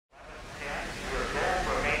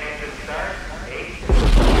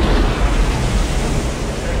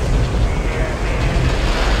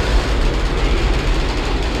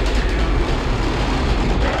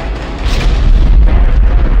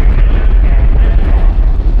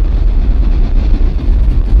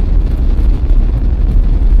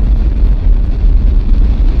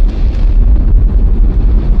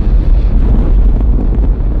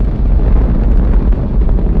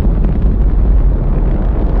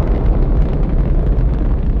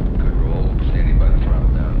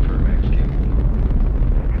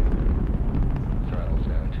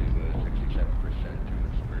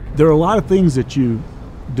There are a lot of things that you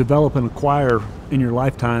develop and acquire in your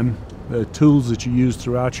lifetime, the tools that you use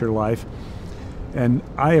throughout your life. And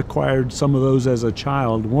I acquired some of those as a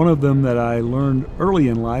child. One of them that I learned early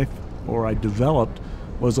in life, or I developed,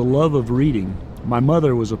 was a love of reading. My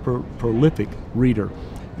mother was a prolific reader,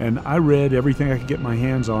 and I read everything I could get my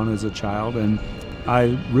hands on as a child, and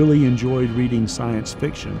I really enjoyed reading science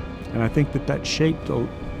fiction. And I think that that shaped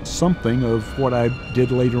something of what I did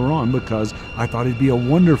later on, because I thought it'd be a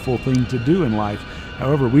wonderful thing to do in life.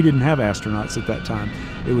 However, we didn't have astronauts at that time.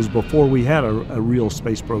 It was before we had a real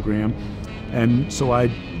space program. And so I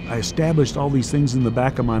established all these things in the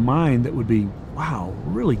back of my mind that would be, wow,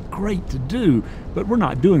 really great to do, but we're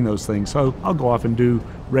not doing those things. So I'll go off and do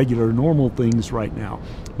regular, normal things right now.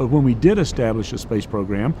 But when we did establish a space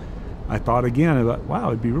program, I thought again about, wow,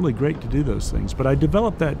 it'd be really great to do those things. But I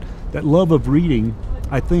developed that love of reading,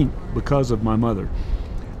 I think, because of my mother.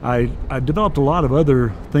 I developed a lot of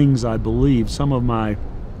other things, I believe, some of my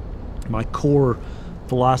core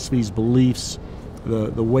philosophies, beliefs,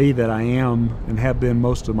 the way that I am and have been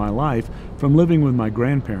most of my life from living with my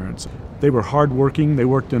grandparents. They were hardworking. They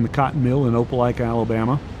worked in the cotton mill in Opelika,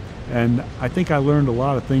 Alabama. And I think I learned a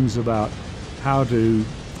lot of things about how to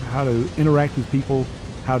interact with people,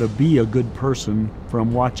 how to be a good person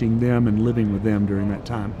from watching them and living with them during that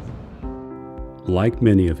time. Like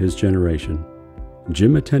many of his generation,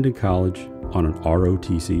 Jim attended college on an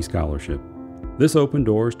ROTC scholarship. This opened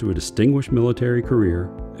doors to a distinguished military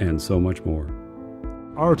career and so much more.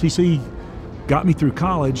 ROTC got me through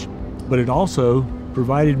college, but it also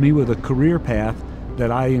provided me with a career path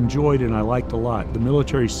that I enjoyed and I liked a lot. The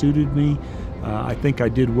military suited me. I think I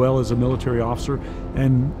did well as a military officer,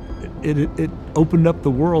 and it opened up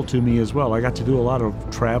the world to me as well. I got to do a lot of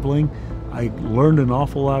traveling. I learned an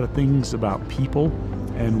awful lot of things about people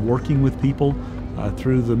and working with people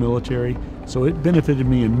through the military. So it benefited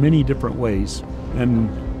me in many different ways. And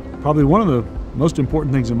probably one of the most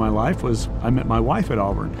important things in my life was I met my wife at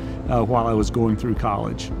Auburn while I was going through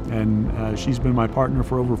college. And she's been my partner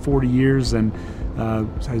for over 40 years and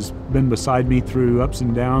has been beside me through ups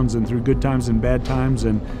and downs and through good times and bad times,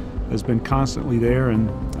 and has been constantly there. And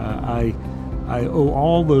I owe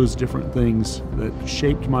all those different things that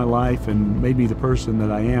shaped my life and made me the person that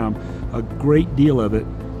I am, a great deal of it,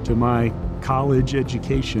 to my college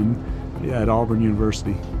education at Auburn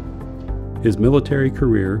University. His military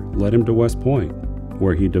career led him to West Point,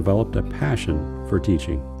 where he developed a passion for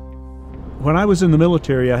teaching. When I was in the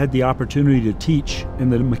military, I had the opportunity to teach in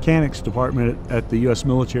the mechanics department at the U.S.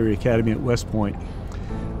 Military Academy at West Point.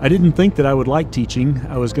 I didn't think that I would like teaching.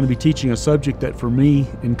 I was going to be teaching a subject that for me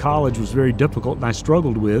in college was very difficult and I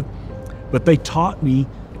struggled with, but they taught me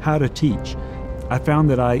how to teach. I found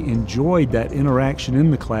that I enjoyed that interaction in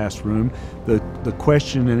the classroom, the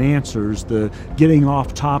question and answers, the getting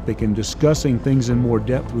off topic and discussing things in more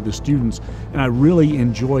depth with the students, and I really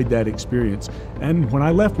enjoyed that experience. And when I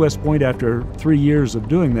left West Point after 3 years of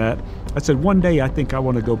doing that, I said, one day I think I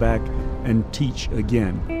want to go back and teach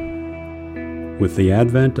again. With the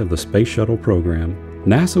advent of the Space Shuttle program,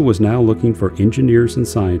 NASA was now looking for engineers and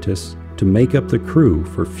scientists to make up the crew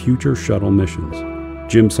for future shuttle missions.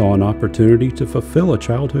 Jim saw an opportunity to fulfill a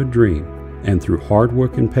childhood dream, and through hard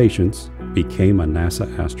work and patience, became a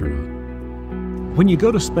NASA astronaut. When you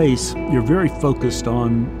go to space, you're very focused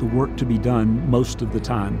on the work to be done most of the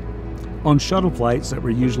time. On shuttle flights that were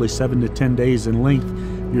usually 7 to 10 days in length,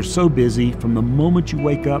 you're so busy from the moment you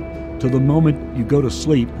wake up to the moment you go to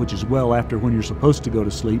sleep, which is well after when you're supposed to go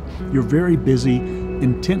to sleep. You're very busy,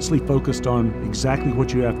 intensely focused on exactly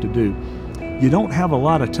what you have to do. You don't have a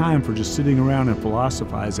lot of time for just sitting around and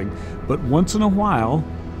philosophizing, but once in a while,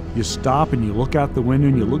 you stop and you look out the window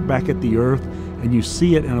and you look back at the Earth and you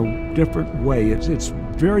see it in a different way. It's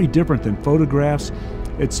very different than photographs.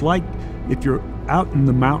 It's like if you're out in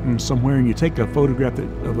the mountains somewhere and you take a photograph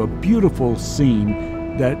of a beautiful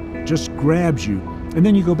scene that just grabs you, and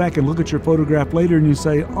then you go back and look at your photograph later and you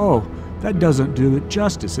say, oh, that doesn't do it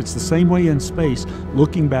justice. It's the same way in space,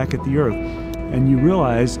 looking back at the Earth. And you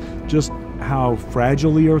realize just how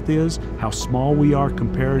fragile the Earth is, how small we are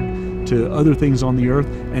compared to other things on the Earth,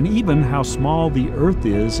 and even how small the Earth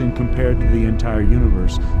is in compared to the entire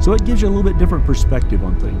universe. So it gives you a little bit different perspective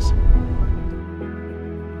on things.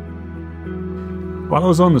 While I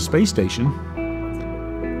was on the space station,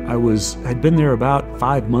 I had been there about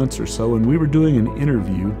 5 months or so, and we were doing an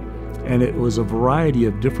interview, and it was a variety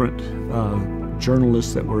of different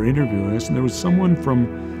journalists that were interviewing us, and there was someone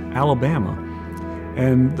from Alabama.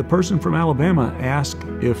 And the person from Alabama asked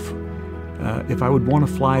if I would want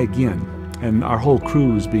to fly again. And our whole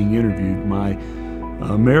crew was being interviewed. My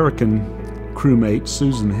American crewmate,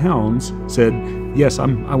 Susan Helms, said, yes, I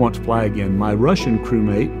want to fly again. My Russian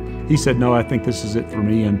crewmate, he said, no, I think this is it for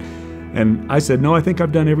me. And I said, no, I think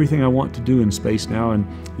I've done everything I want to do in space now, and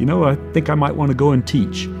I think I might want to go and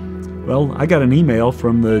teach. Well, I got an email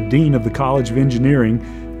from the dean of the College of Engineering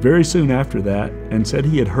very soon after that, and said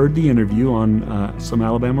he had heard the interview on some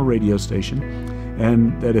Alabama radio station,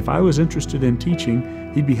 and that if I was interested in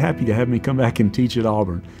teaching, he'd be happy to have me come back and teach at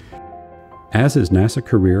Auburn. As his NASA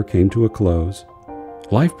career came to a close,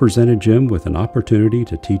 life presented Jim with an opportunity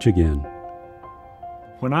to teach again.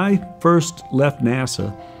 When I first left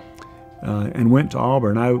NASA and went to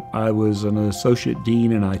Auburn, I was an associate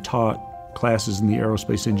dean, and I taught classes in the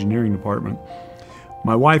aerospace engineering department.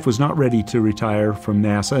 My wife was not ready to retire from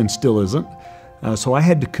NASA, and still isn't, so I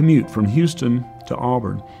had to commute from Houston to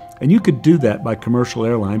Auburn. And you could do that by commercial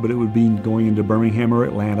airline, but it would be going into Birmingham or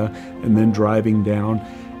Atlanta and then driving down.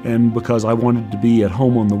 And because I wanted to be at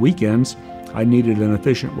home on the weekends, I needed an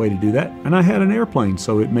efficient way to do that, and I had an airplane,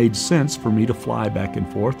 so it made sense for me to fly back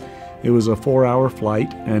and forth. It was a 4-hour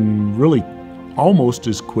flight, and really almost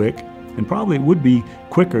as quick, and probably it would be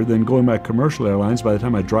quicker than going by commercial airlines. By the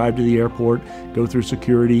time I drive to the airport, go through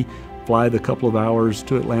security, fly the couple of hours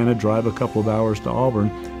to Atlanta, drive a couple of hours to Auburn,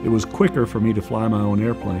 it was quicker for me to fly my own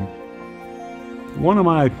airplane. One of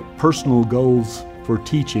my personal goals for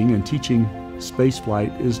teaching and teaching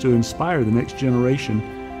spaceflight is to inspire the next generation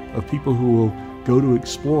of people who will go to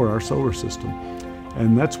explore our solar system.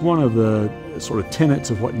 And that's one of the sort of tenets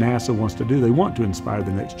of what NASA wants to do. They want to inspire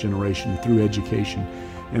the next generation through education.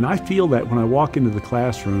 And I feel that when I walk into the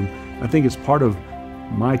classroom, I think it's part of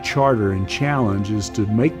my charter and challenge is to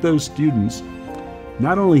make those students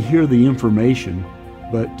not only hear the information,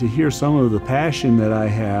 but to hear some of the passion that I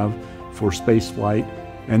have for spaceflight,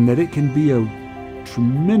 and that it can be a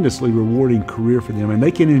tremendously rewarding career for them, and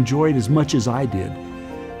they can enjoy it as much as I did.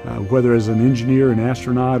 Whether as an engineer, an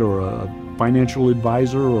astronaut, or a financial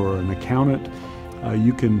advisor, or an accountant,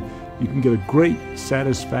 you can get a great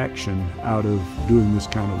satisfaction out of doing this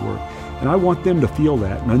kind of work. And I want them to feel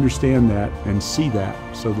that and understand that and see that,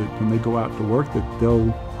 so that when they go out to work, that they'll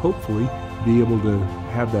hopefully be able to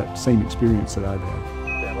have that same experience that I've had.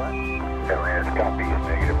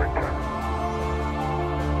 Copy.